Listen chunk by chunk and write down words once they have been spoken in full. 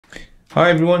Hi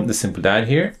everyone, the Simple Dad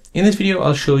here. In this video,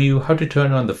 I'll show you how to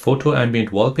turn on the photo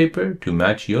ambient wallpaper to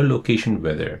match your location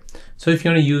weather. So if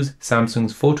you want to use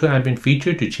Samsung's photo ambient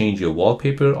feature to change your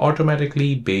wallpaper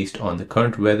automatically based on the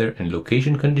current weather and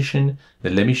location condition,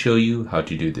 then let me show you how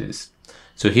to do this.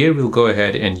 So here we'll go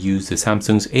ahead and use the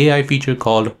Samsung's AI feature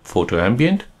called photo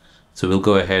ambient. So we'll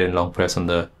go ahead and long press on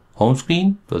the home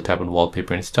screen. We'll tap on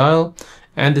wallpaper and style,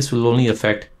 and this will only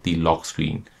affect the lock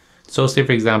screen. So say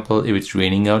for example, if it's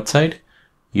raining outside,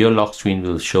 your lock screen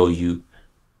will show you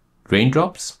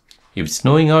raindrops. If it's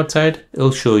snowing outside,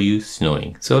 it'll show you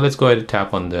snowing. So let's go ahead and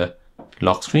tap on the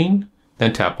lock screen,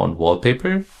 then tap on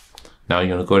wallpaper. Now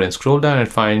you want to go ahead and scroll down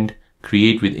and find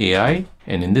create with AI.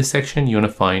 And in this section, you want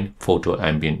to find photo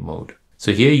ambient mode.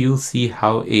 So here you'll see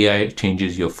how AI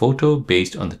changes your photo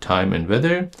based on the time and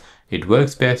weather. It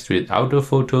works best with outdoor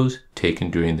photos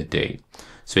taken during the day.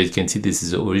 So as you can see, this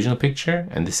is the original picture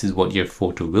and this is what your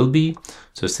photo will be.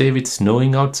 So say if it's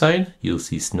snowing outside, you'll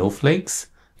see snowflakes.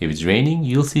 If it's raining,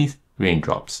 you'll see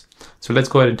raindrops. So let's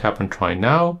go ahead and tap on try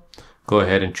now. Go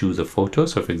ahead and choose a photo.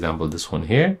 So for example, this one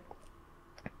here.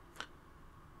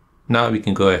 Now we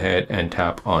can go ahead and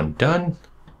tap on done.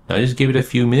 Now just give it a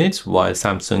few minutes while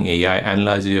Samsung AI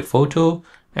analyzes your photo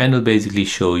and will basically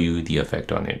show you the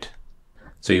effect on it.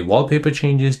 So your wallpaper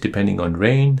changes depending on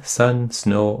rain, sun,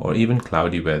 snow, or even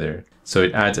cloudy weather. So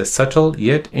it adds a subtle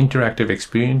yet interactive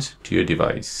experience to your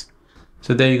device.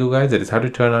 So there you go guys, that is how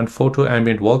to turn on photo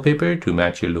ambient wallpaper to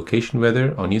match your location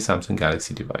weather on your Samsung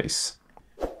Galaxy device.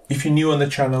 If you're new on the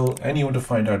channel and you want to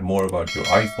find out more about your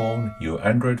iPhone, your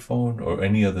Android phone, or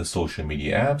any other social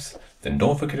media apps, then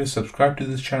don't forget to subscribe to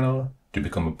this channel to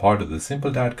become a part of the Simple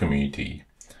Dad community.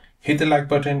 Hit the like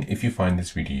button if you find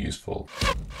this video useful.